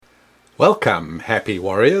Welcome, happy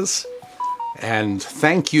warriors, and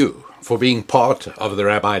thank you for being part of the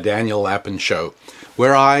Rabbi Daniel Lapin Show,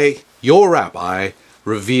 where I, your rabbi,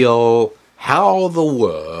 reveal how the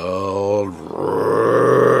world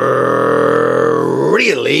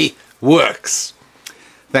really works.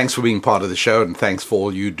 Thanks for being part of the show, and thanks for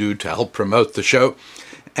all you do to help promote the show.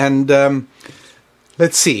 And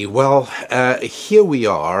let's see, here we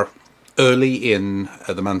are early in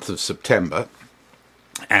the month of September,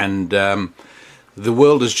 and the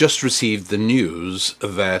world has just received the news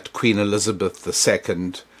that Queen Elizabeth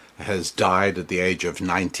II has died at the age of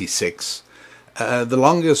 96. The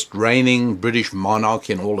longest reigning British monarch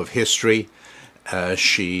in all of history.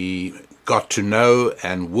 She got to know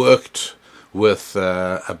and worked with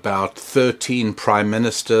about 13 prime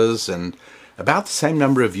ministers and about the same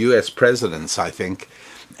number of US presidents, I think.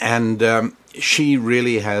 And she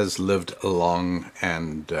really has lived a long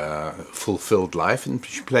and fulfilled life, and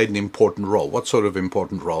she played an important role. What sort of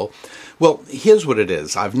important role? Well, here's what it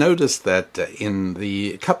is. I've noticed that in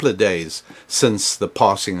the couple of days since the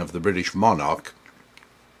passing of the British monarch,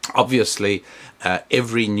 obviously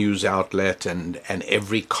every news outlet and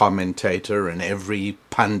every commentator and every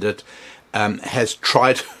pundit has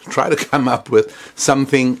tried to come up with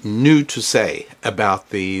something new to say about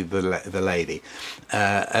the lady.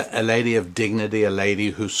 A lady of dignity, a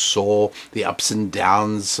lady who saw the ups and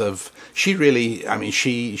downs of. She really, I mean,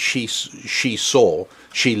 she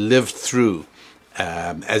lived through.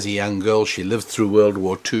 As a young girl, she lived through World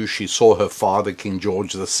War II. She saw her father, King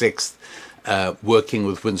George VI, working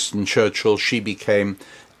with Winston Churchill. She became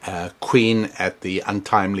queen at the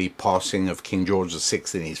untimely passing of King George VI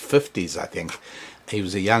in his 50s, I think. He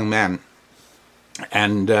was a young man,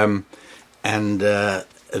 and then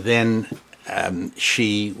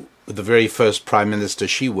the very first prime minister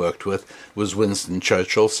she worked with was Winston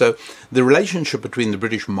Churchill. So the relationship between the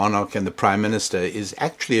British monarch and the prime minister is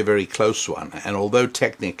actually a very close one. And although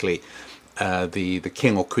technically the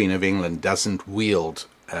king or queen of England doesn't wield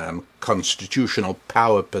constitutional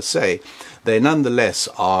power per se, they nonetheless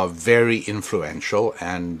are very influential,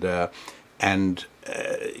 and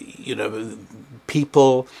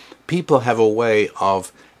people have a way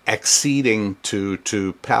of acceding to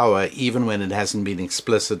power even when it hasn't been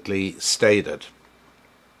explicitly stated.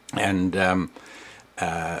 And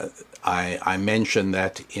I mentioned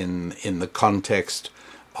that in the context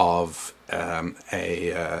of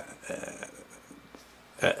a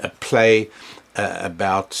play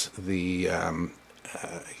about the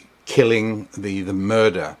killing, the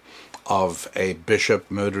murder of a bishop,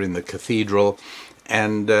 murder in the cathedral,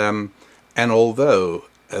 and although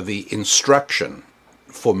the instruction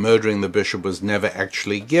for murdering the bishop was never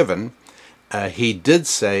actually given, he did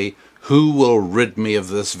say, "Who will rid me of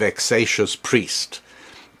this vexatious priest?"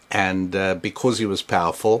 And because he was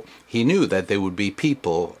powerful, he knew that there would be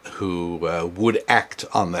people who would act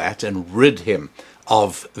on that and rid him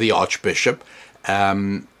of the archbishop,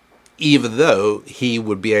 even though he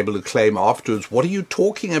would be able to claim afterwards, "What are you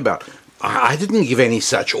talking about? I didn't give any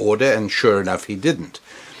such order," and sure enough, he didn't.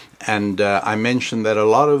 And I mentioned that a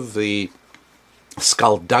lot of the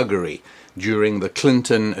skullduggery during the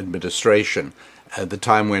Clinton administration, at the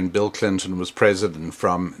time when Bill Clinton was president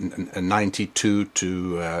from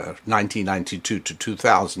 1992 to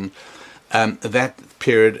 2000, that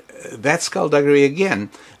period, that skullduggery again,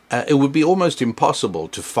 it would be almost impossible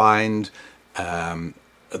to find on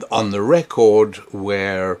the record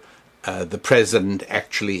where the president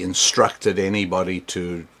actually instructed anybody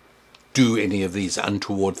to do any of these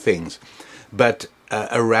untoward things. But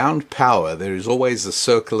around power, there is always a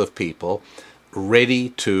circle of people ready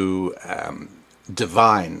to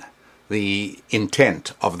divine the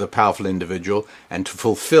intent of the powerful individual and to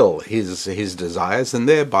fulfill his desires, and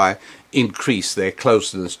thereby increase their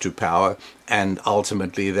closeness to power and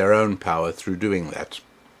ultimately their own power through doing that.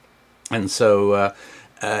 And so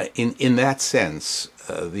in that sense,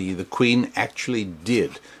 the Queen actually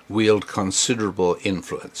did wield considerable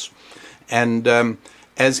influence. And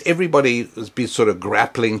as everybody has been sort of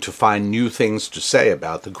grappling to find new things to say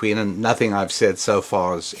about the Queen, and nothing I've said so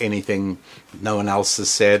far is anything no one else has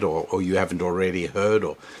said or you haven't already heard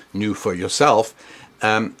or knew for yourself,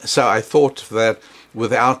 so I thought that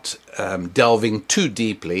without delving too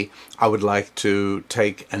deeply, I would like to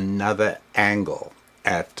take another angle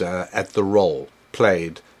at the role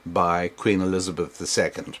played by Queen Elizabeth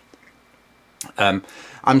II.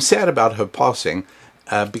 I'm sad about her passing,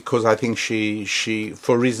 because I think she,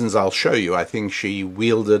 for reasons I'll show you, I think she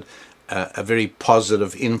wielded a very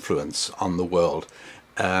positive influence on the world.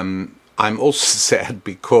 I'm also sad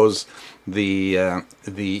because the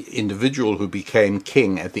individual who became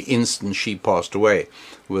king at the instant she passed away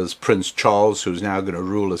was Prince Charles, who's now going to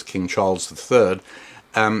rule as King Charles III.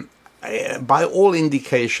 By all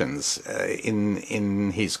indications,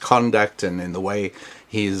 in his conduct and in the way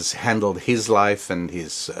he's handled his life and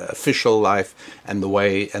his official life and the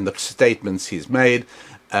way and the statements he's made,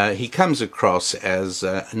 he comes across as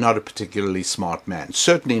not a particularly smart man.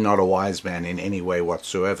 Certainly not a wise man in any way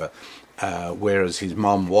whatsoever, whereas his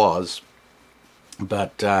mom was.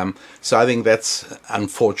 But so I think that's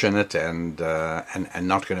unfortunate and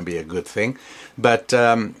not going to be a good thing. But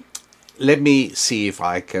let me see if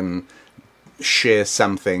I can share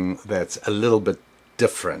something that's a little bit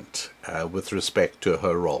different with respect to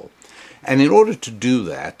her role. And in order to do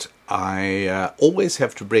that, I always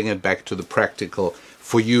have to bring it back to the practical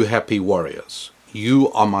for you happy warriors.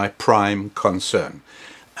 You are my prime concern.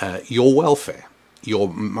 Your welfare,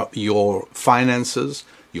 your finances,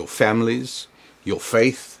 your families, your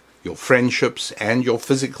faith, your friendships, and your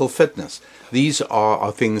physical fitness. These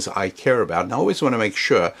are things I care about. And I always want to make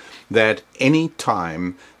sure that any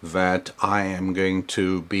time that I am going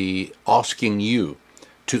to be asking you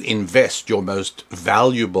to invest your most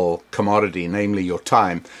valuable commodity, namely your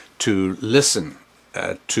time, to listen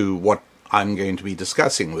to what I'm going to be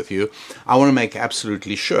discussing with you, I want to make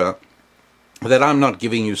absolutely sure that I'm not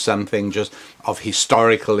giving you something just of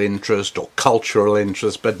historical interest or cultural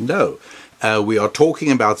interest, but no, we are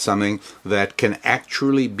talking about something that can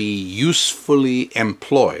actually be usefully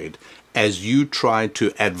employed as you try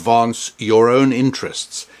to advance your own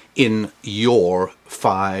interests in your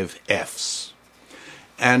 5 Fs.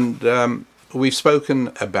 And we've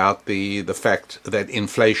spoken about the fact that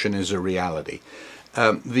inflation is a reality.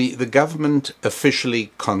 The government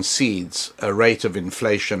officially concedes a rate of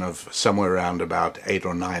inflation of somewhere around about 8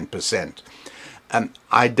 or 9%.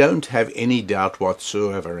 I don't have any doubt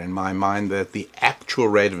whatsoever in my mind that the actual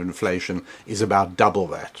rate of inflation is about double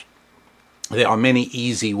that. There are many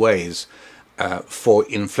easy ways for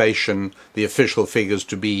inflation, the official figures,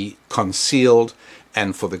 to be concealed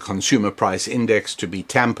and for the consumer price index to be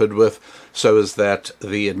tampered with, so as that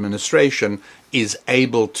the administration is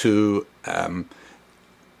able to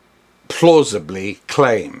plausibly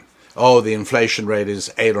claim, oh, the inflation rate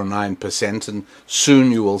is 8 or 9%, and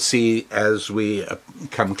soon you will see, as we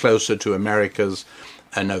come closer to America's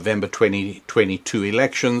November 2022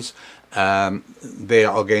 elections, there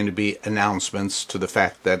are going to be announcements to the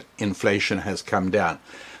fact that inflation has come down.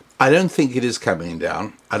 I don't think it is coming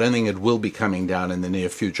down. I don't think it will be coming down in the near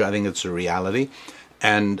future. I think it's a reality.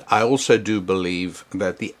 And I also do believe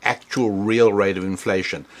that the actual real rate of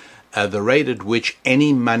inflation, the rate at which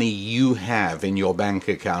any money you have in your bank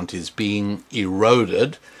account is being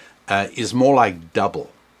eroded, is more like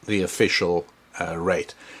double the official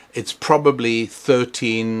rate. It's probably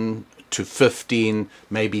 13 to 15,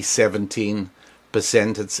 maybe 17%.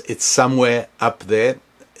 It's somewhere up there.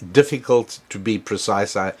 Difficult to be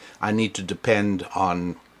precise. I need to depend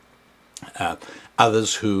on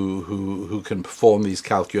others who can perform these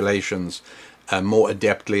calculations more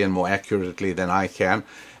adeptly and more accurately than I can.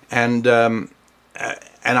 And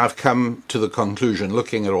I've come to the conclusion,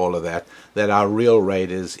 looking at all of that, that our real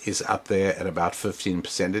rate is up there at about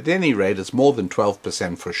 15%. At any rate, it's more than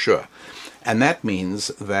 12% for sure. And that means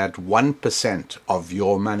that 1% of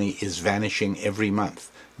your money is vanishing every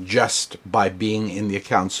month just by being in the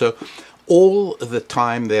account. So all the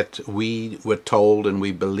time that we were told and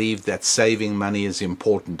we believed that saving money is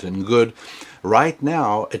important and good, right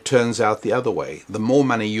now it turns out the other way. The more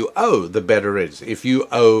money you owe, the better it is. If you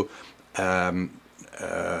owe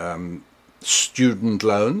student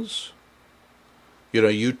loans,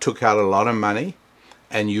 you took out a lot of money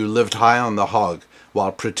and you lived high on the hog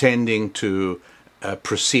while pretending to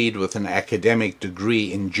proceed with an academic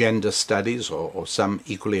degree in gender studies or some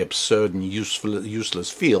equally absurd and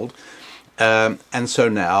useless field. And so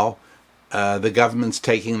now the government's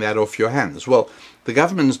taking that off your hands. Well, the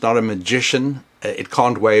government's not a magician. It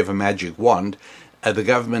can't wave a magic wand. The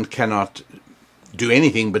government cannot do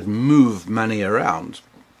anything but move money around.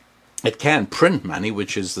 It can print money,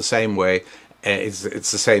 which is the same way, it's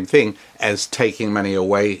the same thing as taking money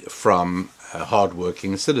away from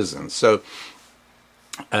hardworking citizens. So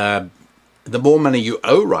the more money you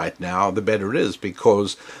owe right now, the better it is,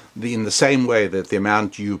 because in the same way that the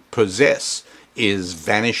amount you possess is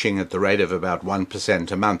vanishing at the rate of about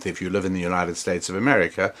 1% a month if you live in the United States of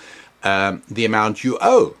America, the amount you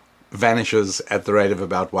owe vanishes at the rate of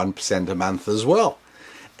about 1% a month as well.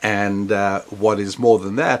 And what is more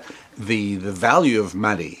than that, the value of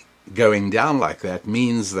money going down like that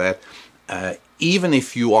means that even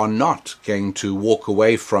if you are not going to walk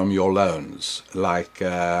away from your loans, like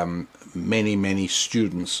many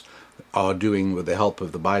students are doing with the help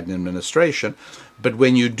of the Biden administration, but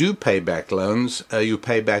when you do pay back loans, you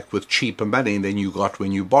pay back with cheaper money than you got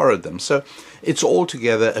when you borrowed them. So it's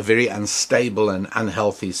altogether a very unstable and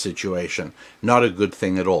unhealthy situation. Not a good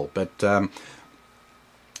thing at all. But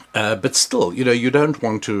still, you don't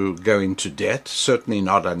want to go into debt, certainly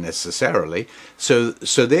not unnecessarily. So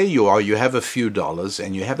there you are, you have a few dollars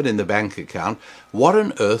and you have it in the bank account. What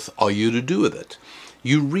on earth are you to do with it?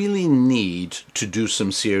 You really need to do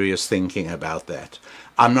some serious thinking about that.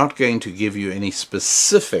 I'm not going to give you any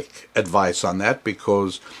specific advice on that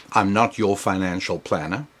because I'm not your financial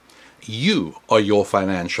planner. You are your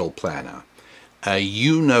financial planner.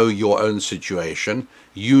 You know your own situation.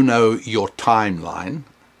 You know your timeline.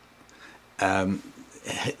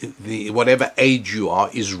 Whatever age you are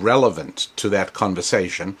is relevant to that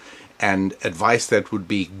conversation, and advice that would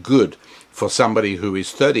be good for somebody who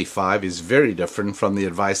is 35 is very different from the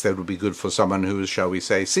advice that would be good for someone who is, shall we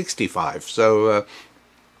say, 65. So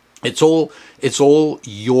it's all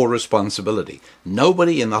your responsibility.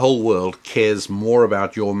 Nobody in the whole world cares more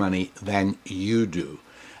about your money than you do.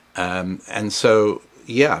 And so,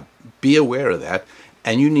 yeah, be aware of that.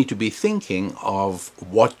 And you need to be thinking of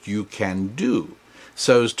what you can do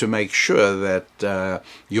so as to make sure that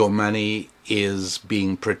your money is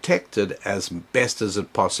being protected as best as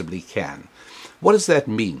it possibly can. What does that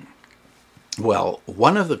mean? Well,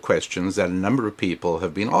 one of the questions that a number of people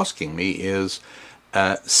have been asking me is,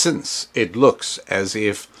 since it looks as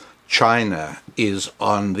if China is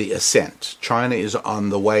on the ascent, China is on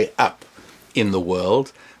the way up in the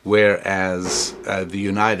world, whereas the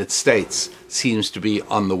United States seems to be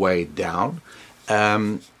on the way down.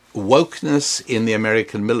 Wokeness in the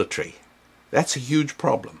American military, that's a huge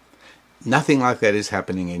problem. Nothing like that is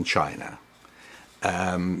happening in China.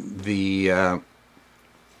 The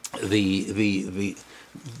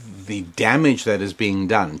damage that is being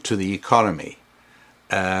done to the economy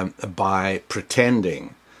by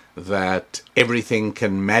pretending that everything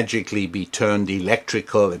can magically be turned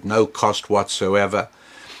electrical at no cost whatsoever.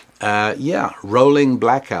 Rolling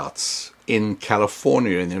blackouts in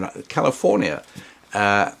California.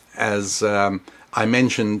 As I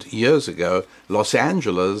mentioned years ago, Los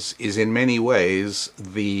Angeles is in many ways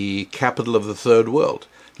the capital of the third world.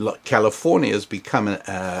 California has become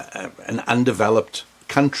an undeveloped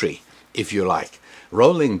country, if you like.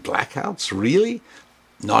 Rolling blackouts, really?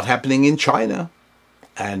 Not happening in China.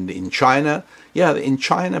 And in China,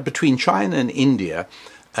 between China and India,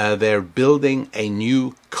 they're building a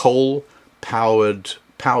new coal-powered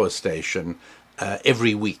power station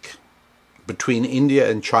every week. Between India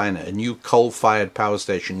and China, a new coal-fired power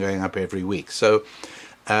station going up every week. So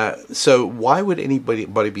why would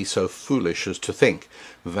anybody be so foolish as to think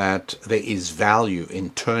that there is value in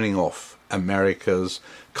turning off America's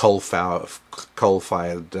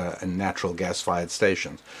coal-fired and natural gas-fired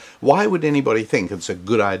stations? Why would anybody think it's a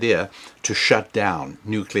good idea to shut down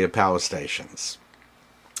nuclear power stations?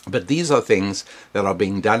 But these are things that are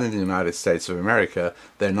being done in the United States of America.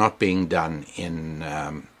 They're not being done in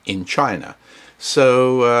China.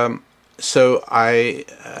 So I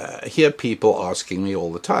hear people asking me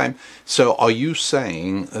all the time, so are you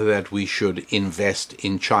saying that we should invest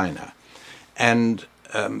in China? And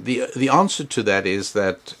the answer to that is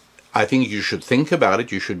that I think you should think about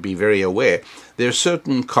it. You should be very aware. There are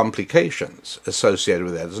certain complications associated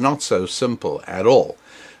with that. It's not so simple at all.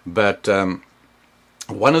 But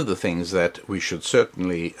one of the things that we should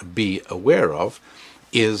certainly be aware of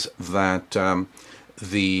is that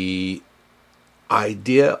the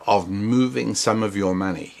idea of moving some of your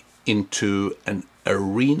money into an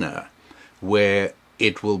arena where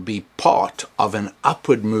it will be part of an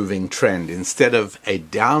upward moving trend instead of a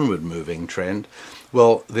downward moving trend,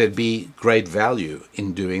 well, there'd be great value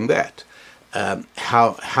in doing that.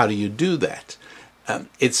 How do you do that?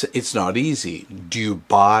 It's not easy. Do you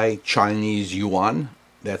buy Chinese yuan?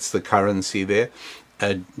 That's the currency there.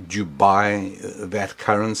 Do you buy that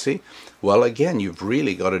currency? Well, again, you've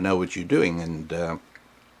really got to know what you're doing, and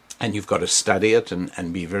you've got to study it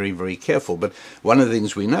and be very, very careful. But one of the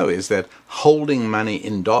things we know is that holding money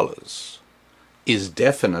in dollars is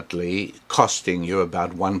definitely costing you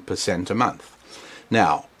about 1% a month.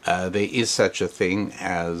 Now, there is such a thing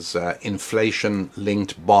as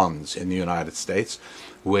inflation-linked bonds in the United States,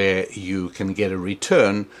 where you can get a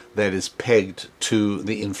return that is pegged to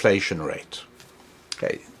the inflation rate.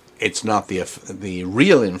 Okay, it's not the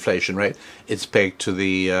real inflation rate; it's pegged to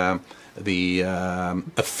the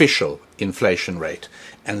official inflation rate,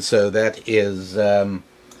 and so that is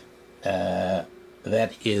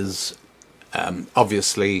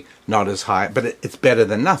Obviously not as high, but it's better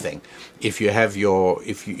than nothing. If you have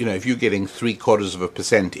if you're getting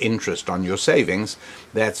 0.75% interest on your savings,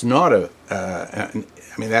 that's not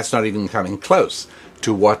that's not even coming close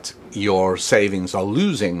to what your savings are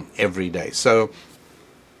losing every day. So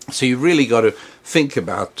you really got to think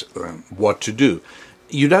about what to do.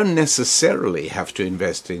 You don't necessarily have to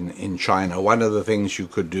invest in China. One of the things you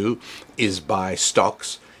could do is buy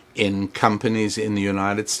stocks in companies in the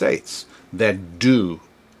United States that do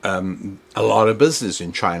a lot of business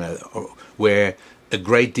in China, where a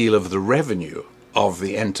great deal of the revenue of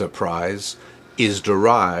the enterprise is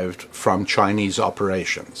derived from Chinese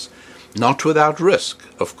operations. Not without risk,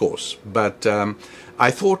 of course, but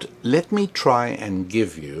I thought, let me try and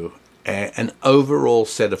give you an overall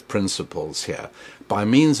set of principles here, by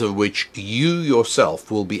means of which you yourself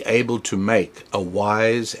will be able to make a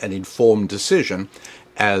wise and informed decision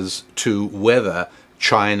as to whether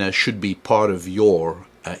China should be part of your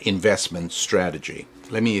investment strategy.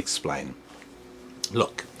 Let me explain.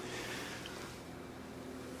 Look,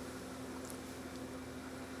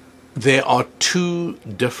 there are two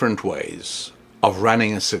different ways of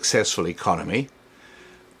running a successful economy,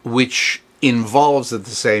 which involves at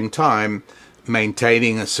the same time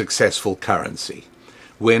maintaining a successful currency.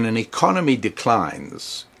 When an economy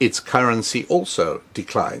declines, its currency also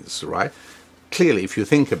declines, right? Clearly, if you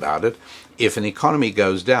think about it, if an economy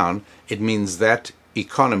goes down, it means that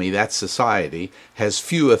economy, that society, has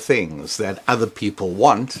fewer things that other people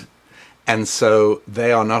want, and so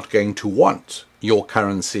they are not going to want your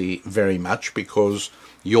currency very much because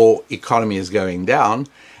your economy is going down,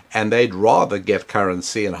 and they'd rather get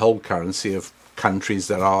currency and hold currency of countries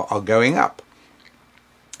that are going up.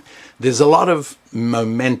 There's a lot of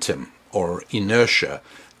momentum or inertia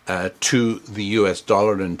to the US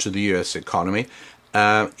dollar and to the US economy.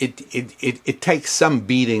 It takes some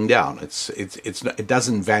beating down. It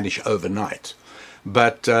doesn't vanish overnight.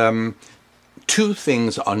 But two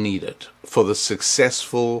things are needed for the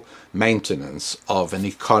successful maintenance of an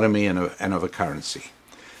economy and of a currency.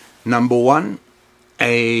 Number one,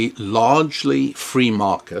 a largely free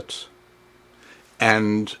market,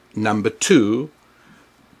 and number two,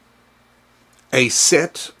 a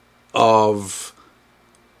set of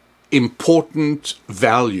important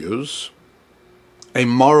values, a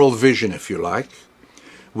moral vision, if you like,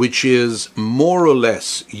 which is more or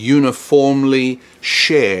less uniformly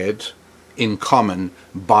shared in common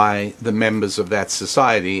by the members of that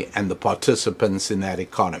society and the participants in that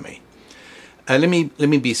economy. Let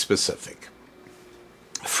me be specific.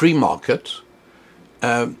 Free market,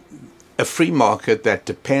 a free market that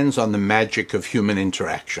depends on the magic of human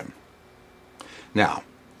interaction. Now,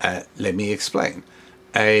 let me explain.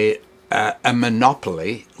 A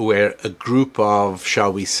monopoly where a group of,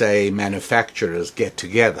 shall we say, manufacturers get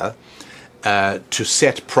together to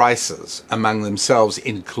set prices among themselves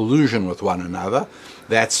in collusion with one another,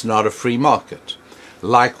 that's not a free market.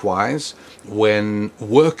 Likewise, when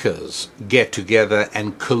workers get together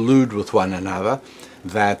and collude with one another,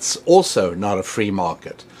 that's also not a free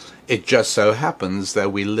market. It just so happens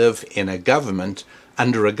that we live in a government,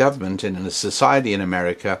 under a government and in a society in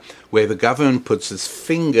America where the government puts its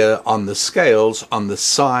finger on the scales on the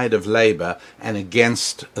side of labor and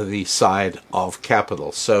against the side of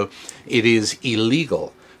capital. So it is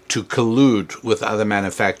illegal to collude with other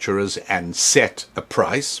manufacturers and set a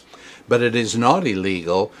price, but it is not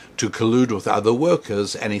illegal to collude with other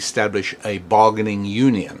workers and establish a bargaining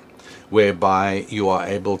union, whereby you are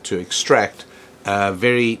able to extract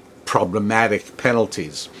very problematic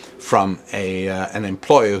penalties from an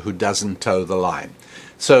employer who doesn't toe the line.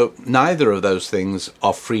 So neither of those things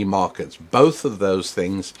are free markets. Both of those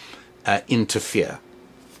things interfere.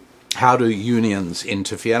 How do unions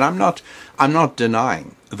interfere? And I'm not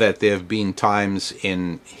denying that there have been times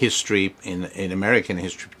in history, in American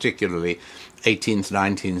history particularly, 18th,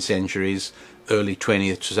 19th centuries, early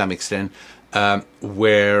 20th to some extent,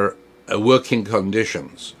 where working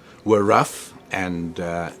conditions were rough and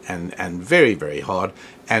very, very hard.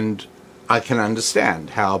 And I can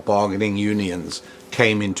understand how bargaining unions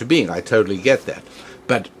came into being. I totally get that.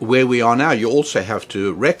 But where we are now, you also have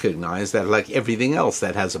to recognize that, like everything else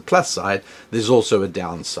that has a plus side, there's also a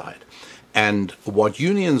downside. And what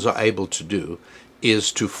unions are able to do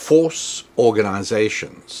is to force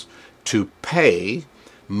organizations to pay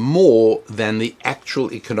more than the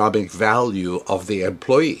actual economic value of the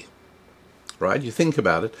employee. Right? You think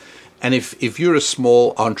about it. And if you're a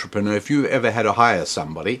small entrepreneur, if you've ever had to hire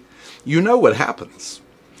somebody, you know what happens.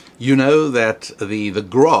 You know that the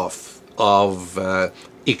graph of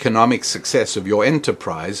economic success of your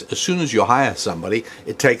enterprise, as soon as you hire somebody,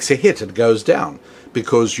 it takes a hit, it goes down,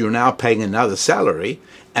 because you're now paying another salary,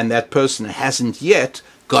 and that person hasn't yet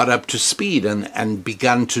got up to speed and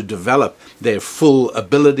begun to develop their full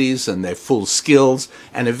abilities and their full skills,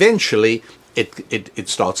 and eventually it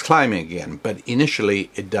starts climbing again. But initially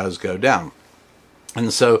it does go down.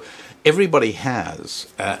 And so everybody has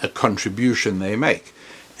a contribution they make.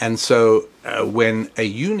 And so when a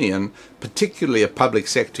union, particularly a public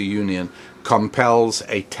sector union, compels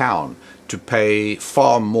a town to pay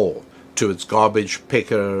far more to its garbage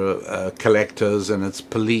picker collectors and its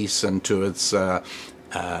police and to its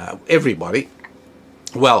everybody,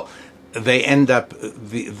 well, they end up,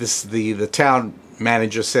 the town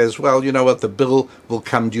manager says, well, you know what, the bill will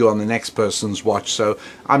come due on the next person's watch, so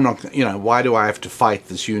I'm not, why do I have to fight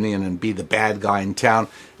this union and be the bad guy in town?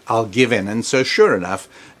 I'll give in. And so sure enough,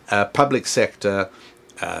 public sector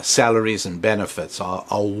salaries and benefits are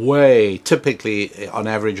way, typically on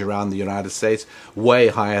average around the United States, way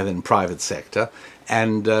higher than private sector,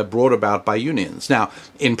 and brought about by unions. Now,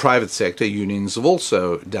 in private sector, unions have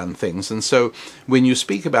also done things. And so when you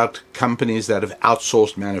speak about companies that have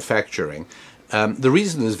outsourced manufacturing, the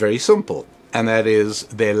reason is very simple, and that is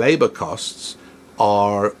their labor costs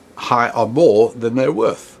are more than they're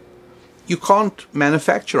worth. You can't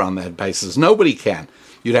manufacture on that basis. Nobody can.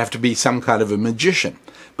 You'd have to be some kind of a magician.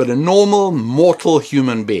 But a normal, mortal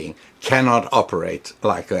human being cannot operate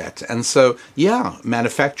like that. And so, yeah,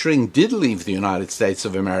 manufacturing did leave the United States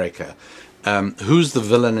of America. Who's the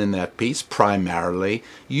villain in that piece? Primarily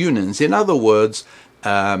unions. In other words,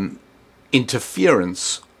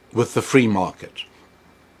 interference with the free market.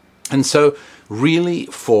 And so, really,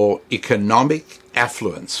 for economic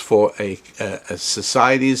affluence, for a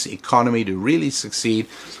society's economy to really succeed,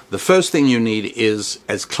 the first thing you need is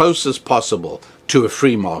as close as possible to a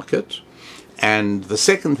free market. And the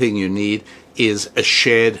second thing you need is a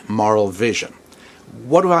shared moral vision.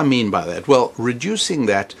 What do I mean by that? Well, reducing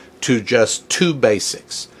that to just two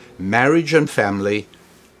basics: marriage and family,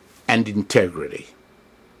 and integrity.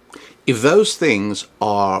 If those things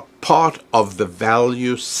are part of the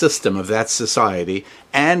value system of that society,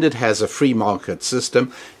 and it has a free market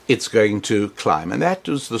system, it's going to climb. And that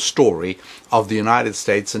was the story of the United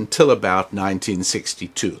States until about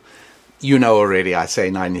 1962. You know already I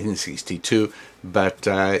say 1962, but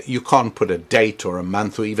you can't put a date or a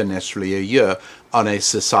month or even necessarily a year on a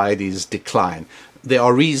society's decline. There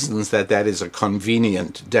are reasons that is a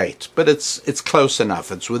convenient date, but it's close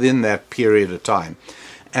enough. It's within that period of time.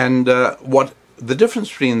 And what the difference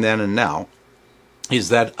between then and now is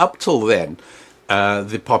that up till then,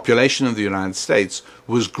 the population of the United States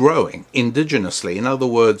was growing indigenously. In other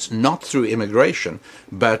words, not through immigration,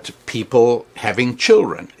 but people having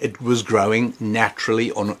children. It was growing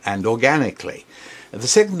naturally and organically. The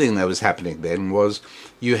second thing that was happening then was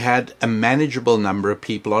you had a manageable number of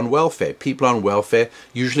people on welfare. People on welfare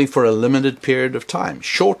usually for a limited period of time,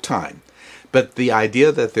 short time. But the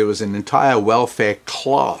idea that there was an entire welfare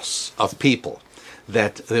class of people,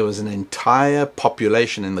 that there was an entire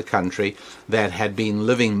population in the country that had been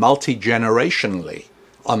living multi-generationally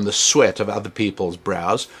on the sweat of other people's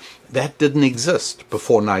brows, that didn't exist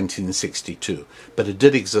before 1962, but it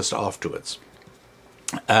did exist afterwards.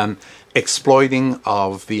 Exploiting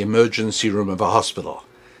of the emergency room of a hospital.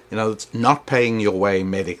 It's not paying your way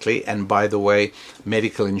medically. And by the way,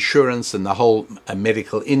 medical insurance and the whole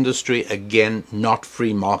medical industry, again, not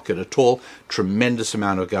free market at all. Tremendous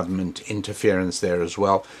amount of government interference there as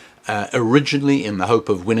well. Originally in the hope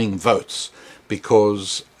of winning votes,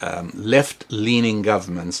 because left-leaning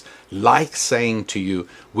governments like saying to you,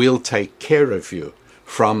 we'll take care of you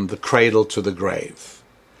from the cradle to the grave.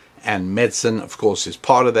 And medicine, of course, is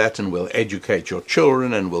part of that, and will educate your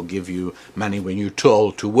children and will give you money when you're too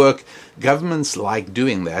old to work. Governments like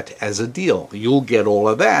doing that as a deal. You'll get all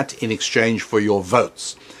of that in exchange for your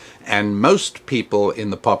votes. And most people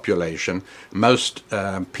in the population, most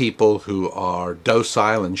people who are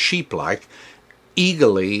docile and sheep-like,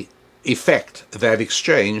 eagerly effect that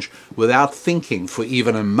exchange without thinking for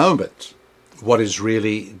even a moment what is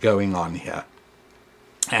really going on here.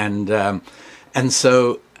 And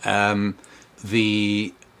so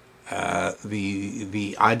the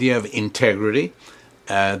idea of integrity,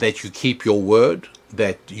 that you keep your word,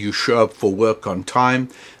 that you show up for work on time,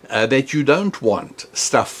 that you don't want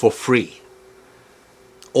stuff for free.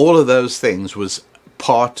 All of those things was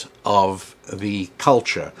part of the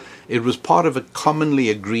culture. It was part of a commonly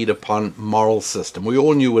agreed upon moral system. We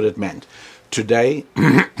all knew what it meant. Today,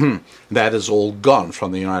 that is all gone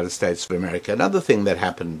from the United States of America. Another thing that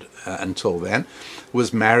happened until then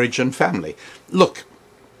was marriage and family. Look,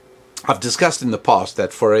 I've discussed in the past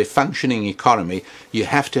that for a functioning economy, you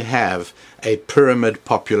have to have a pyramid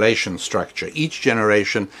population structure. Each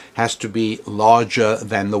generation has to be larger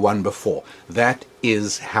than the one before. That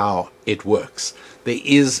is how it works. There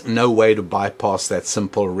is no way to bypass that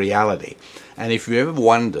simple reality. And if you ever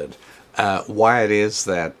wondered why it is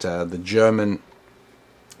that the German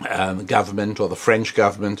government or the French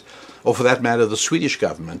government, or for that matter the Swedish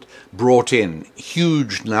government, brought in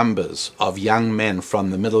huge numbers of young men from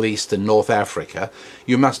the Middle East and North Africa,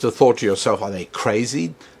 you must have thought to yourself, are they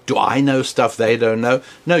crazy? Do I know stuff they don't know?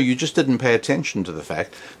 No, you just didn't pay attention to the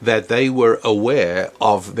fact that they were aware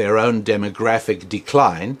of their own demographic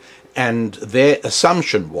decline, and their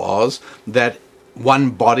assumption was that one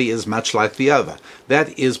body is much like the other.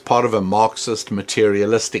 That is part of a Marxist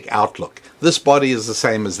materialistic outlook. This body is the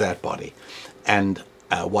same as that body. And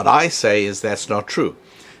what I say is that's not true.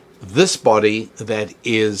 This body that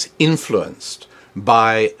is influenced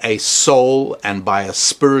by a soul and by a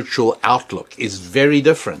spiritual outlook is very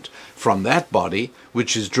different from that body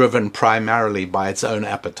which is driven primarily by its own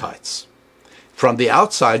appetites. From the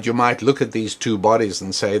outside, you might look at these two bodies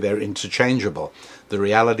and say they're interchangeable. The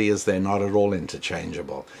reality is they're not at all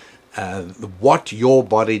interchangeable. What your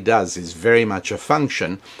body does is very much a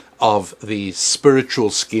function of the spiritual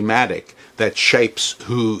schematic that shapes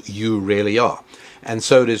who you really are. And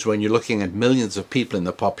so it is when you're looking at millions of people in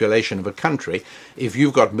the population of a country. If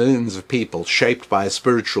you've got millions of people shaped by a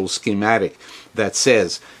spiritual schematic that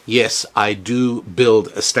says, yes, I do build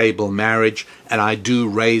a stable marriage, and I do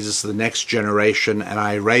raise the next generation, and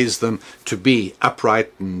I raise them to be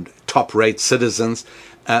upright and top-rate citizens,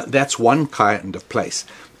 that's one kind of place.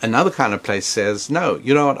 Another kind of place says, no,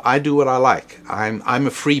 you know what, I do what I like. I'm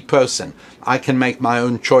a free person. I can make my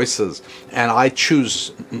own choices, and I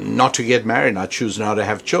choose not to get married, and I choose not to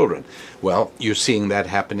have children. Well, you're seeing that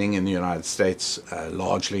happening in the United States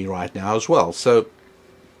largely right now as well. So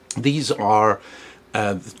these are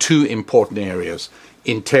two important areas: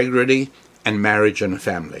 integrity and marriage and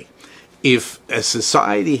family. If a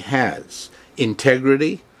society has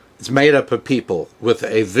integrity, it's made up of people with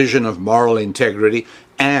a vision of moral integrity,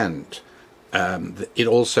 and it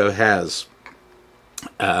also has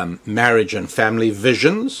marriage and family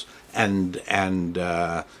visions and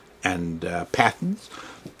patterns,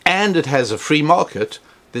 and it has a free market.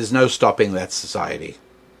 There's no stopping that society.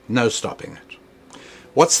 No stopping it.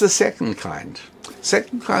 What's the second kind?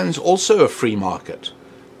 Second kind is also a free market.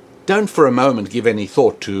 Don't for a moment give any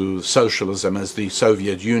thought to socialism as the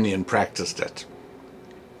Soviet Union practiced it.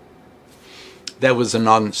 That was a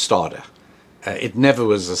non-starter. It never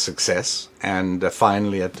was a success, and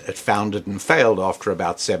finally it foundered and failed after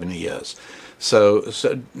about 70 years. So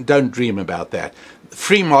don't dream about that.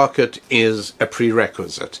 Free market is a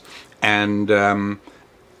prerequisite, and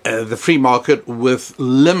the free market with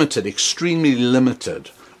limited, extremely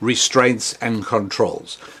limited restraints and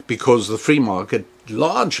controls, because the free market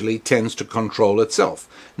largely tends to control itself.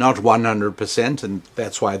 Not 100%, and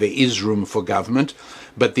that's why there is room for government,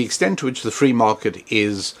 but the extent to which the free market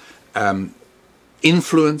is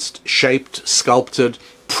influenced, shaped, sculpted,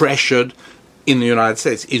 pressured in the United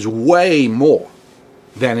States is way more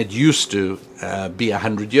than it used to be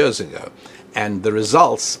 100 years ago. And the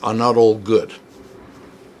results are not all good.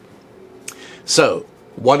 So,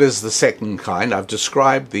 what is the second kind? I've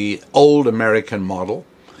described the old American model.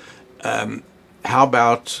 How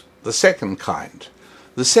about the second kind?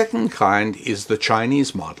 The second kind is the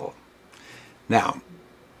Chinese model. Now,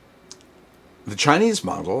 the Chinese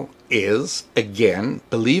model is, again,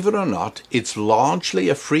 believe it or not, it's largely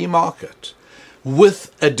a free market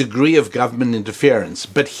with a degree of government interference.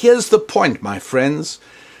 But here's the point, my friends.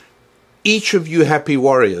 Each of you happy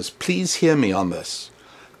warriors, please hear me on this.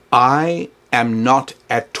 I am not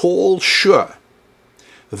at all sure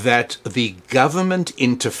that the government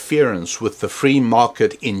interference with the free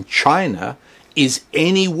market in China is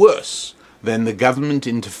any worse than the government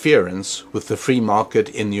interference with the free market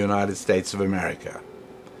in the United States of America.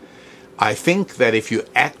 I think that if you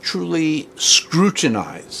actually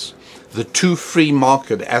scrutinize the two free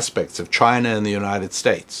market aspects of China and the United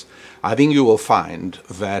States, I think you will find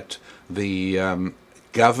that the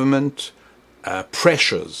government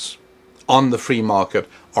pressures on the free market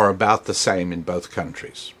are about the same in both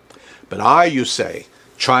countries. But you say,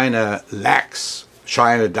 China lacks,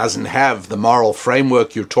 China doesn't have the moral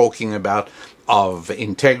framework you're talking about of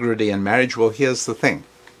integrity and marriage. Well, here's the thing.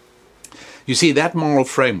 You see, that moral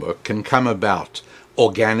framework can come about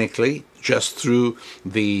organically just through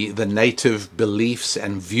the native beliefs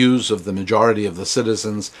and views of the majority of the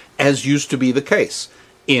citizens, as used to be the case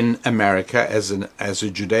in America as a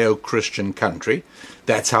Judeo-Christian country.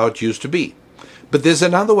 That's how it used to be. But there's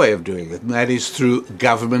another way of doing it, and that is through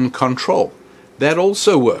government control. That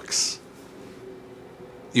also works.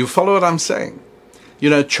 You follow what I'm saying? You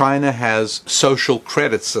know, China has social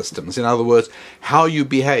credit systems. In other words, how you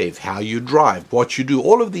behave, how you drive, what you do,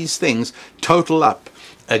 all of these things total up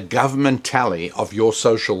a government tally of your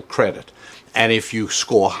social credit. And if you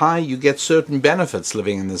score high, you get certain benefits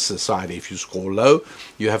living in this society. If you score low,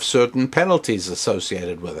 you have certain penalties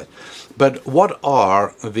associated with it. But what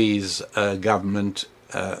are these government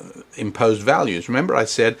imposed values? Remember, I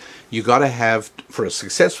said you got to have, for a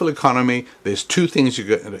successful economy, there's two things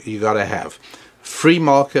you got to have: free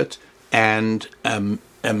market and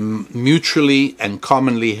a mutually and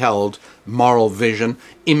commonly held moral vision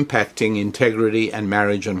impacting integrity and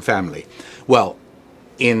marriage and family. Well,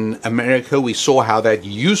 in America, we saw how that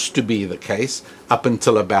used to be the case up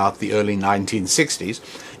until about the early 1960s.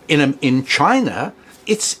 In China,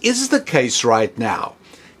 it is the case right now.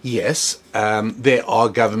 Yes, there are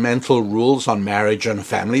governmental rules on marriage and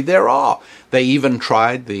family. There are. They even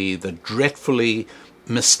tried the dreadfully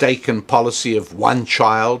mistaken policy of one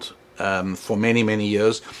child for many, many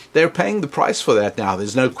years. They're paying the price for that now.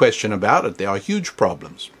 There's no question about it. There are huge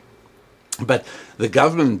problems. But the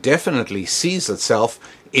government definitely sees itself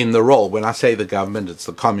in the role. When I say the government, it's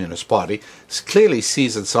the Communist Party. It clearly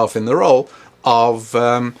sees itself in the role of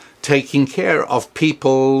taking care of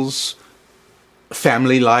people's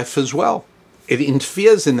family life as well. It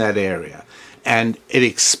interferes in that area, and it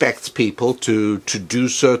expects people to do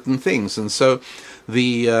certain things. And so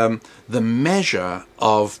the measure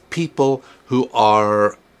of people who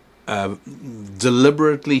are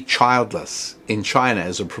deliberately childless in China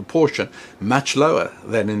as a proportion much lower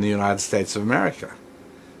than in the United States of America.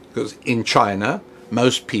 Because in China,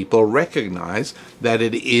 most people recognize that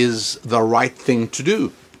it is the right thing to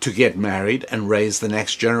do to get married and raise the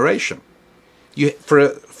next generation.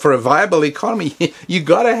 For a viable economy, you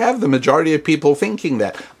got to have the majority of people thinking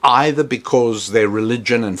that, either because their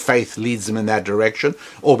religion and faith leads them in that direction,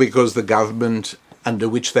 or because the government under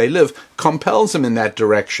which they live compels them in that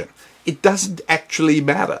direction. It doesn't actually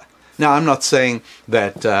matter. Now, I'm not saying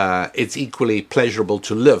that it's equally pleasurable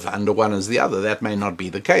to live under one as the other. That may not be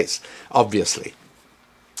the case, obviously.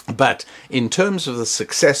 But in terms of the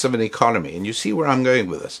success of an economy, and you see where I'm going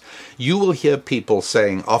with this, you will hear people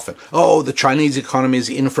saying often, oh, the Chinese economy is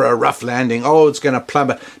in for a rough landing. Oh, it's going to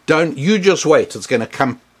plummet. Don't you just wait. It's going to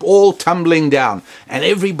come all tumbling down. And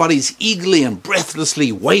everybody's eagerly and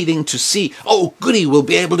breathlessly waiting to see, oh, goody, we'll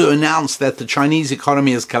be able to announce that the Chinese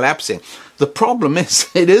economy is collapsing. The problem is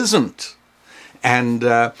it isn't. And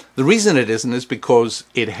the reason it isn't is because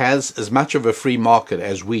it has as much of a free market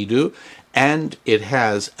as we do, and it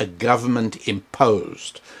has a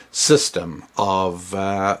government-imposed system of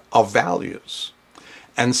values.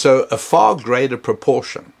 And so a far greater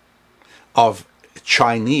proportion of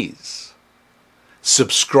Chinese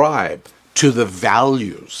subscribe to the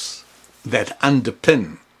values that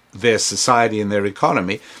underpin their society and their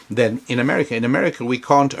economy than in America. In America, we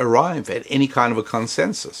can't arrive at any kind of a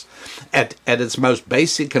consensus. At its most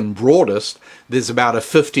basic and broadest, there's about a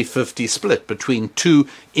 50-50 split between two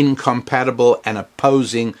incompatible and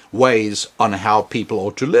opposing ways on how people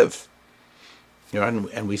ought to live. You know,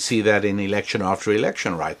 and we see that in election after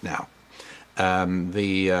election right now.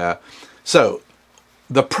 So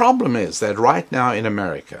the problem is that right now in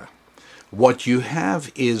America, what you have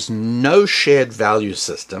is no shared value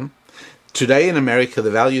system. Today in America, the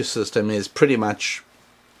value system is pretty much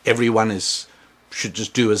everyone should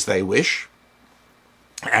just do as they wish.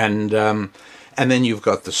 And then you've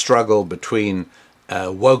got the struggle between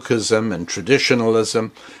wokeism and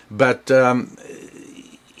traditionalism. But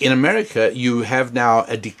in America, you have now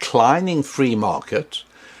a declining free market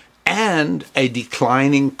and a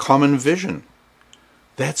declining common vision.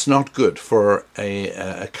 That's not good for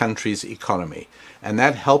a country's economy. And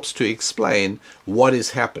that helps to explain what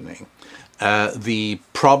is happening. The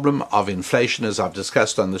problem of inflation, as I've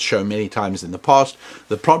discussed on the show many times in the past,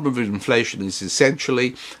 the problem of inflation is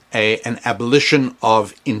essentially an abolition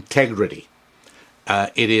of integrity.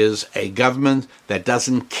 It is a government that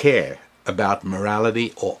doesn't care about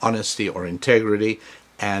morality or honesty or integrity,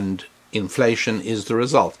 and inflation is the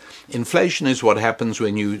result. Inflation is what happens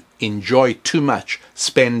when you enjoy too much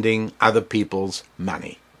spending other people's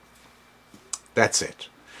money. That's it.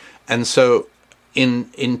 And so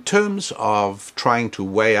in terms of trying to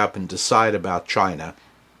weigh up and decide about China,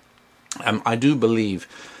 I do believe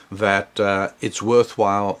that it's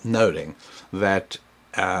worthwhile noting that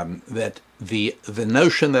the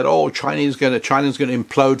notion that China's going to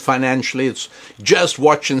implode financially, it's just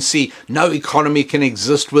watch and see, no economy can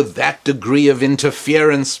exist with that degree of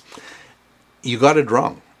interference. You got it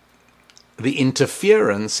wrong. the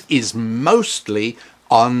interference is mostly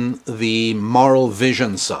on the moral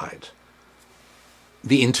vision side.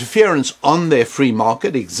 The interference on their free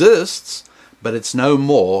market exists, but it's no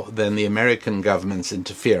more than the American government's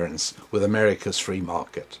interference with America's free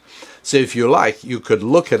market. So if you like, you could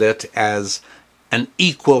look at it as an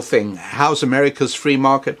equal thing. How's America's free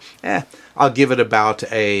market? I'll give it about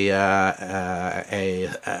a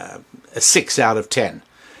 6 out of 10.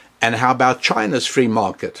 And how about China's free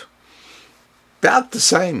market? About the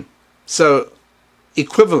same. So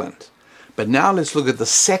equivalent. But now let's look at the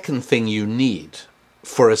second thing you need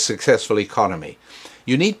for a successful economy.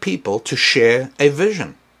 You need people to share a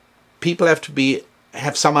vision. People have to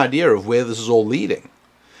have some idea of where this is all leading.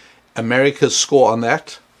 America's score on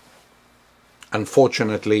that,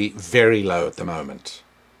 unfortunately, very low at the moment.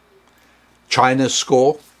 China's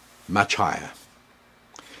score, much higher.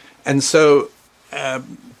 And so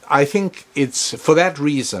I think it's, for that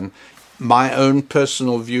reason, my own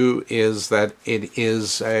personal view is that it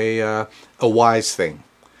is a wise thing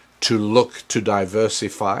to look to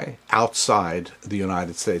diversify outside the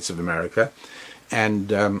United States of America.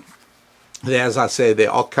 And as I say,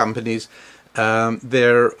 there are companies,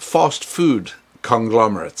 they're fast food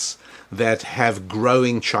conglomerates that have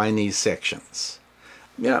growing Chinese sections.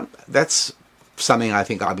 That's something I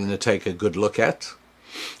think I'm going to take a good look at.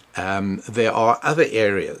 There are other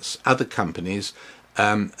areas, other companies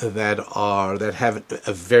that have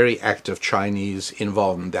a very active Chinese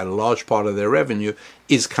involvement, that a large part of their revenue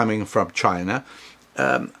is coming from China.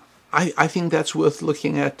 I think that's worth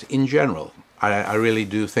looking at in general. I really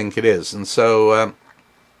do think it is. And so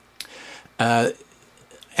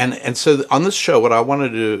and so on this show, what I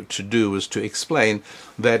wanted to do was to explain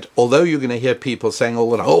that although you're going to hear people saying,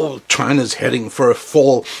 oh, China's heading for a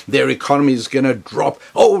fall, their economy is going to drop,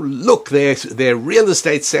 oh, look, their real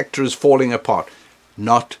estate sector is falling apart.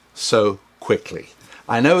 Not so quickly.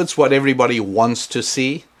 I know it's what everybody wants to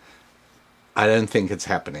see. I don't think it's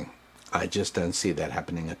happening. I just don't see that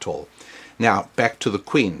happening at all. Now, back to the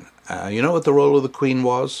Queen. You know what the role of the Queen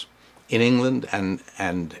was in England, and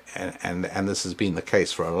this has been the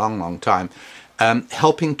case for a long, long time,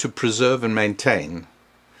 helping to preserve and maintain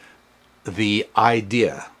the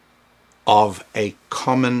idea of a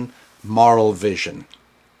common moral vision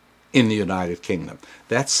in the United Kingdom.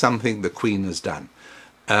 That's something the Queen has done.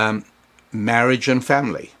 Marriage and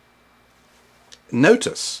family.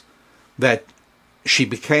 Notice that she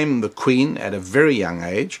became the Queen at a very young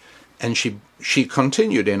age, and she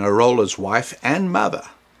continued in her role as wife and mother.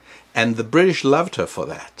 And the British loved her for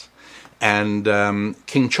that. And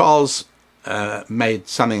King Charles made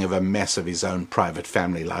something of a mess of his own private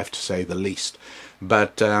family life, to say the least.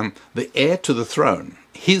 But the heir to the throne,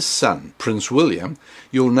 his son, Prince William,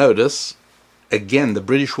 you'll notice, again, the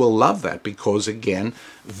British will love that because, again,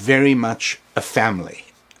 very much a family.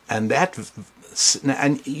 And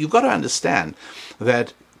you've got to understand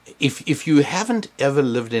that if you haven't ever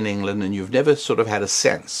lived in England and you've never sort of had a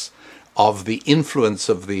sense of the influence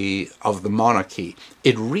of the monarchy,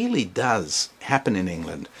 it really does happen in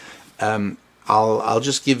England. I'll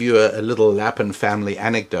just give you a little Lappin family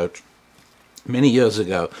anecdote. Many years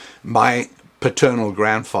ago, my paternal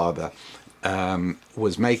grandfather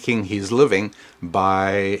was making his living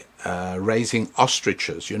by raising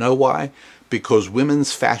ostriches. You know why? Because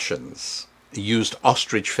women's fashions used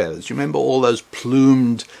ostrich feathers. You remember all those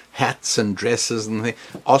plumed hats and dresses and things?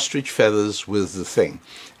 Ostrich feathers was the thing.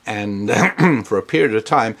 And for a period of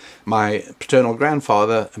time, my paternal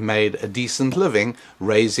grandfather made a decent living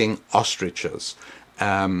raising ostriches.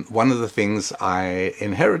 One of the things I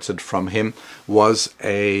inherited from him was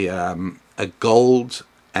a gold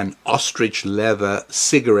and ostrich leather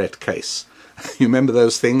cigarette case. You remember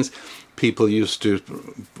those things? People who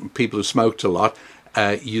smoked a lot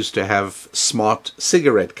used to have smart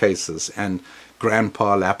cigarette cases, and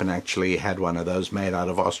Grandpa Lappin actually had one of those made out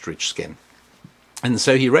of ostrich skin. And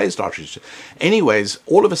so he raised ostriches. Anyways,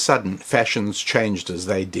 all of a sudden, fashions changed as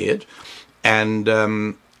they did, and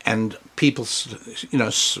people,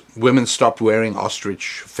 women stopped wearing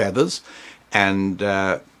ostrich feathers, and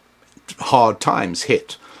hard times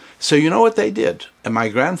hit. So you know what they did? And my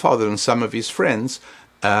grandfather and some of his friends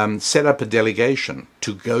set up a delegation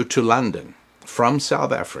to go to London from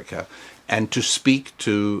South Africa and to speak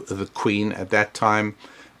to the Queen at that time.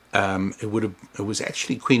 It was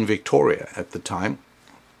actually Queen Victoria at the time,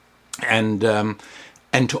 and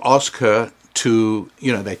to ask her to,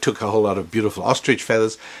 they took a whole lot of beautiful ostrich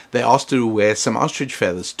feathers. They asked her to wear some ostrich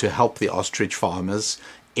feathers to help the ostrich farmers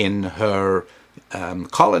in her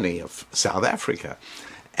colony of South Africa.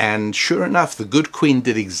 And sure enough, the good queen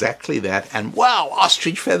did exactly that. And wow,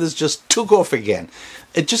 ostrich feathers just took off again.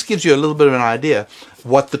 It just gives you a little bit of an idea.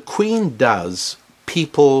 What the queen does,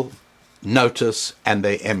 people notice and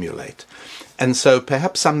they emulate. And so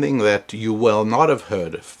perhaps something that you will not have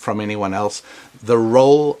heard from anyone else, the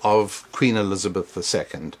role of Queen Elizabeth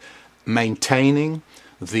II, maintaining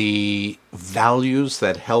the values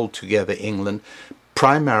that held together England,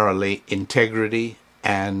 primarily integrity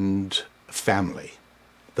and family.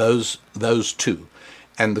 Those two.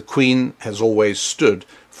 And the Queen has always stood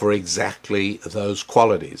for exactly those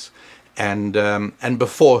qualities. And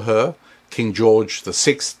before her, King George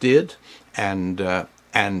VI did,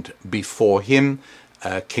 and before him,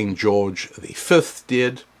 King George V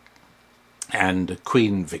did, and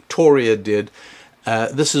Queen Victoria did.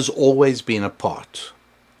 This has always been a part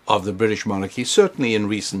of the British monarchy, certainly in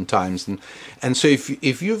recent times. And so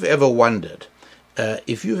if you've ever wondered,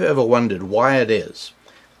 why it is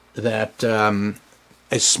that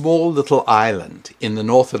a small little island in the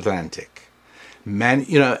North Atlantic,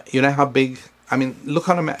 you know how big, I mean, look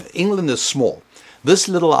on a map. England is small. This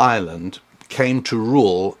little island came to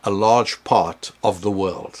rule a large part of the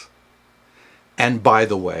world. And by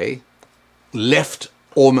the way, left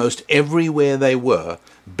almost everywhere they were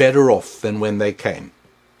better off than when they came.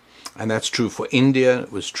 And that's true for India,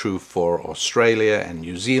 it was true for Australia and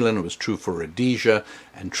New Zealand, it was true for Rhodesia,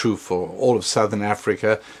 and true for all of Southern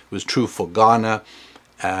Africa, it was true for Ghana.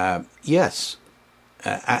 Yes,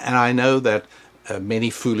 and I know that many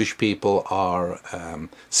foolish people are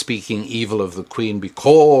speaking evil of the Queen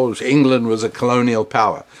because England was a colonial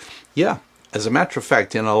power. Yeah, as a matter of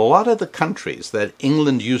fact, in a lot of the countries that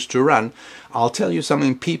England used to run, I'll tell you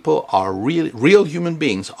something, people are real human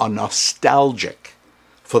beings are nostalgic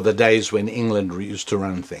for the days when England used to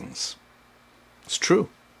run things. It's true.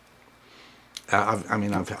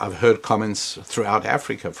 I've heard comments throughout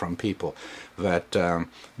Africa from people that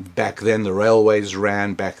back then the railways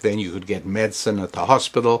ran, back then you could get medicine at the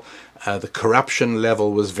hospital, the corruption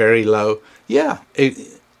level was very low. Yeah,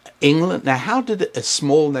 England, now how did a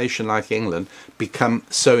small nation like England become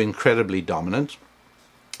so incredibly dominant?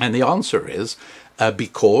 And the answer is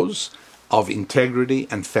because of integrity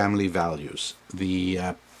and family values.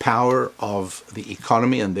 The power of the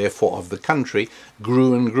economy and therefore of the country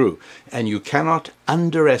grew and grew. And you cannot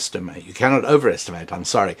overestimate,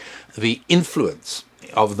 the influence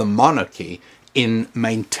of the monarchy in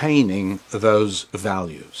maintaining those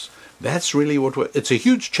values. That's really it's a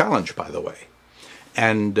huge challenge, by the way.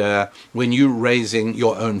 And when you're raising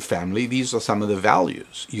your own family, these are some of the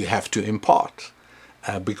values you have to impart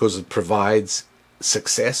because it provides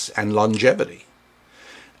success and longevity.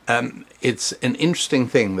 It's an interesting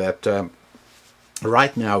thing that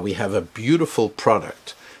right now we have a beautiful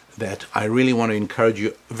product that I really want to encourage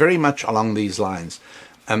you very much along these lines.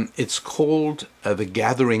 It's called The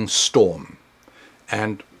Gathering Storm,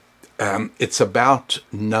 and it's about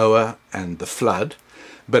Noah and the flood,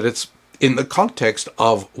 but it's in the context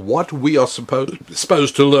of what we are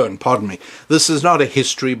supposed to learn. Pardon me. This is not a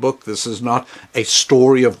history book. This is not a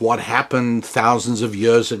story of what happened thousands of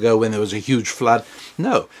years ago when there was a huge flood.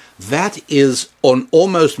 No, that is an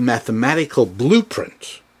almost mathematical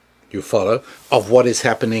blueprint, you follow, of what is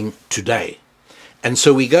happening today. And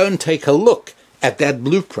so we go and take a look at that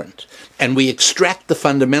blueprint and we extract the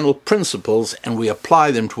fundamental principles and we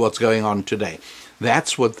apply them to what's going on today.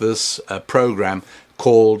 That's what this program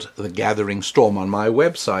called The Gathering Storm on my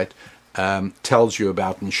website tells you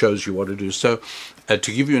about and shows you what to do. So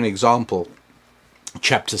to give you an example,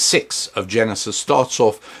 chapter 6 of Genesis starts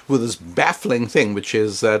off with this baffling thing, which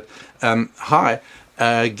is that,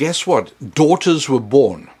 guess what? Daughters were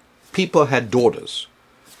born. People had daughters.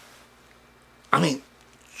 I mean,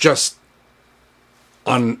 just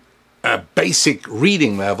on a basic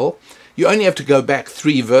reading level, you only have to go back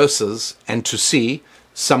 3 verses and to see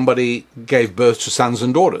somebody gave birth to sons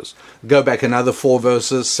and daughters. Go back another 4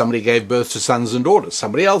 verses, somebody gave birth to sons and daughters.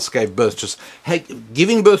 Somebody else gave birth to... Hey,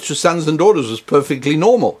 giving birth to sons and daughters was perfectly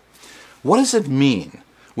normal. What does it mean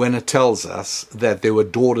when it tells us that there were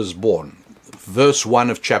daughters born? Verse 1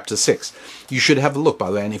 of chapter 6. You should have a look, by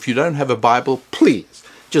the way, and if you don't have a Bible, please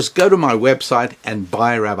just go to my website and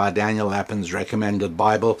buy Rabbi Daniel Lapin's recommended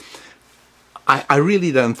Bible. I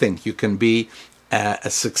really don't think you can be a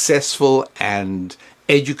successful and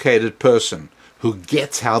educated person who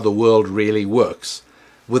gets how the world really works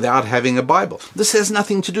without having a Bible. This has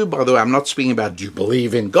nothing to do, by the way, I'm not speaking about do you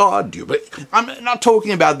believe in God? I'm not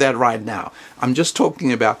talking about that right now. I'm just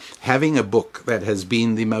talking about having a book that has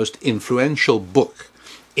been the most influential book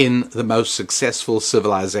in the most successful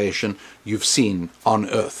civilization you've seen on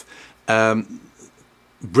earth.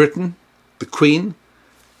 Britain, the Queen,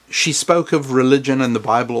 she spoke of religion and the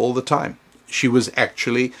Bible all the time. She was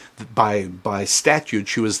actually, by statute,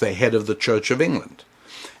 she was the head of the Church of England.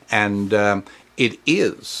 And it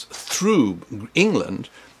is through England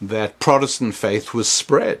that Protestant faith was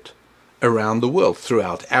spread around the world,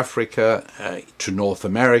 throughout Africa, to North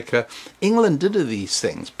America. England did these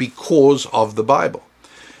things because of the Bible.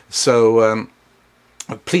 So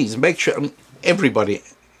please make sure, everybody,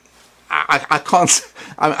 I can't,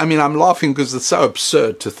 I mean, I'm laughing because it's so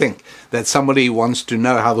absurd to think that somebody wants to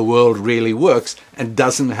know how the world really works and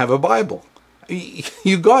doesn't have a Bible.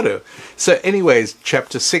 You got to. So anyways,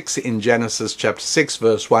 chapter 6 in Genesis, chapter 6,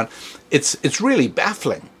 verse 1, it's really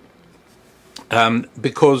baffling.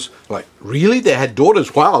 Because, like, really? They had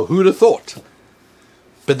daughters? Wow, who'd have thought?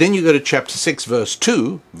 But then you go to chapter 6, verse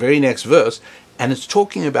 2, very next verse, and it's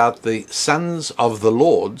talking about the sons of the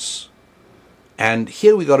lords. And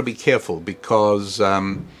here we got to be careful because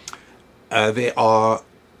there are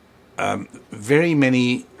very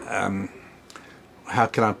many, how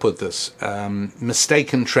can I put this,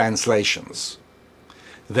 mistaken translations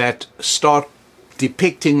that start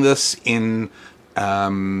depicting this in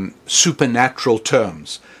supernatural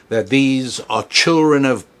terms, that these are children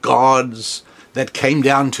of gods that came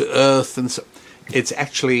down to earth, and so it's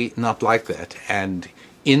actually not like that. And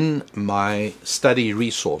in my study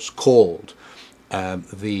resource called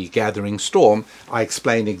The Gathering Storm, I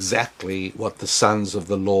explain exactly what the sons of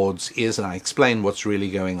the lords is, and I explain what's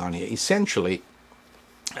really going on here. Essentially,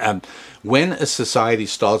 when a society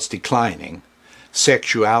starts declining,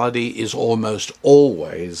 sexuality is almost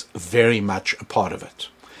always very much a part of it.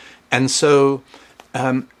 And so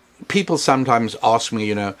people sometimes ask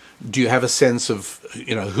me, do you have a sense of,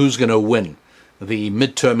 who's going to win the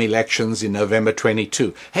midterm elections in November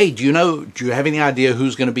 22? Hey, do you have any idea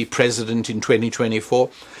who's going to be president in 2024?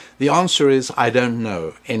 The answer is I don't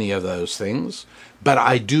know any of those things, but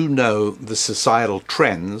I do know the societal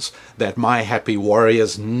trends that my happy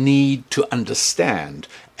warriors need to understand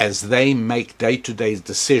as they make day-to-day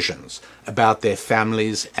decisions about their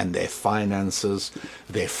families and their finances,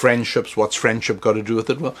 their friendships. What's friendship got to do with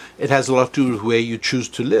it? Well, it has a lot to do with where you choose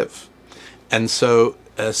to live. And so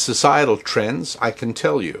societal trends, I can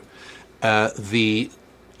tell you, the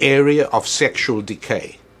area of sexual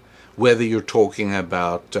decay, whether you're talking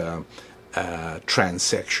about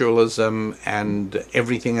transsexualism and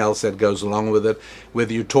everything else that goes along with it,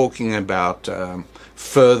 whether you're talking about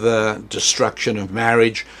further destruction of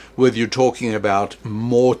marriage, whether you're talking about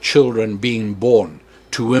more children being born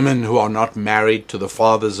to women who are not married to the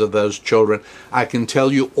fathers of those children, I can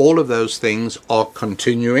tell you all of those things are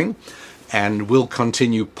continuing and will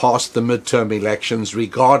continue past the midterm elections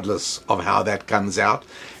regardless of how that comes out.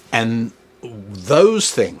 And those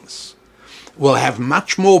things will have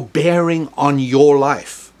much more bearing on your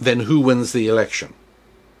life than who wins the election.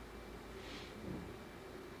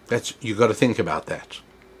 You've got to think about that.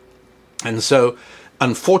 And so,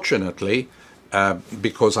 unfortunately,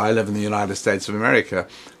 because I live in the United States of America,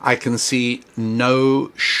 I can see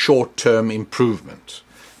no short-term improvement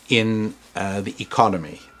in the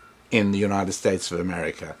economy in the United States of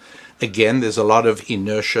America. Again, there's a lot of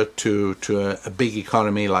inertia to a big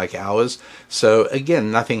economy like ours. So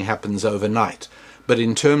again, nothing happens overnight. But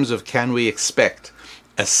in terms of can we expect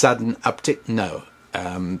a sudden uptick? No.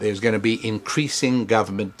 There's going to be increasing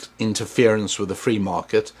government interference with the free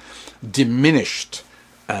market, diminished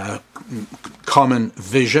common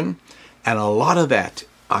vision, and a lot of that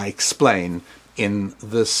I explain in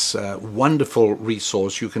this wonderful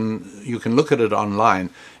resource. You can look at it online.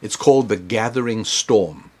 It's called The Gathering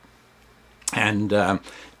Storm. And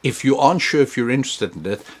if you aren't sure if you're interested in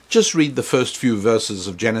it, just read the first few verses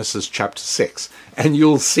of Genesis chapter 6, and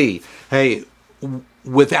you'll see, hey,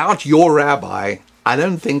 without your rabbi, I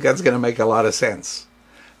don't think that's going to make a lot of sense.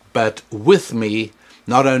 But with me,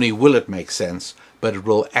 not only will it make sense, but it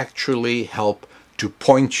will actually help to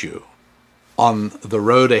point you on the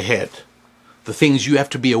road ahead, the things you have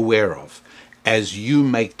to be aware of as you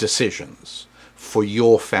make decisions for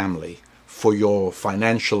your family, for your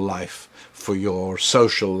financial life, for your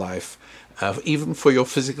social life, even for your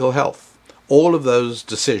physical health. All of those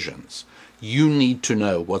decisions, you need to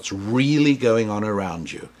know what's really going on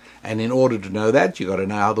around you. And in order to know that, you've got to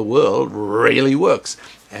know how the world really works.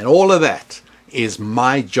 And all of that is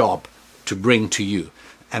my job to bring to you.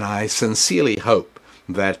 And I sincerely hope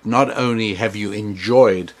that not only have you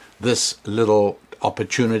enjoyed this little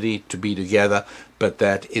opportunity to be together, but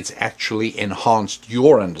that it's actually enhanced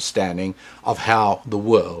your understanding of how the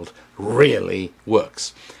world really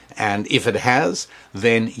works. And if it has,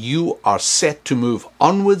 then you are set to move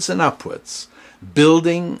onwards and upwards,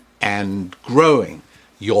 building and growing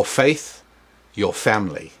your faith, your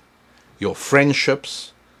family, your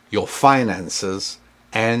friendships, your finances,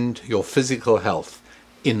 and your physical health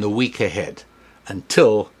in the week ahead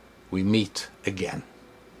until we meet again.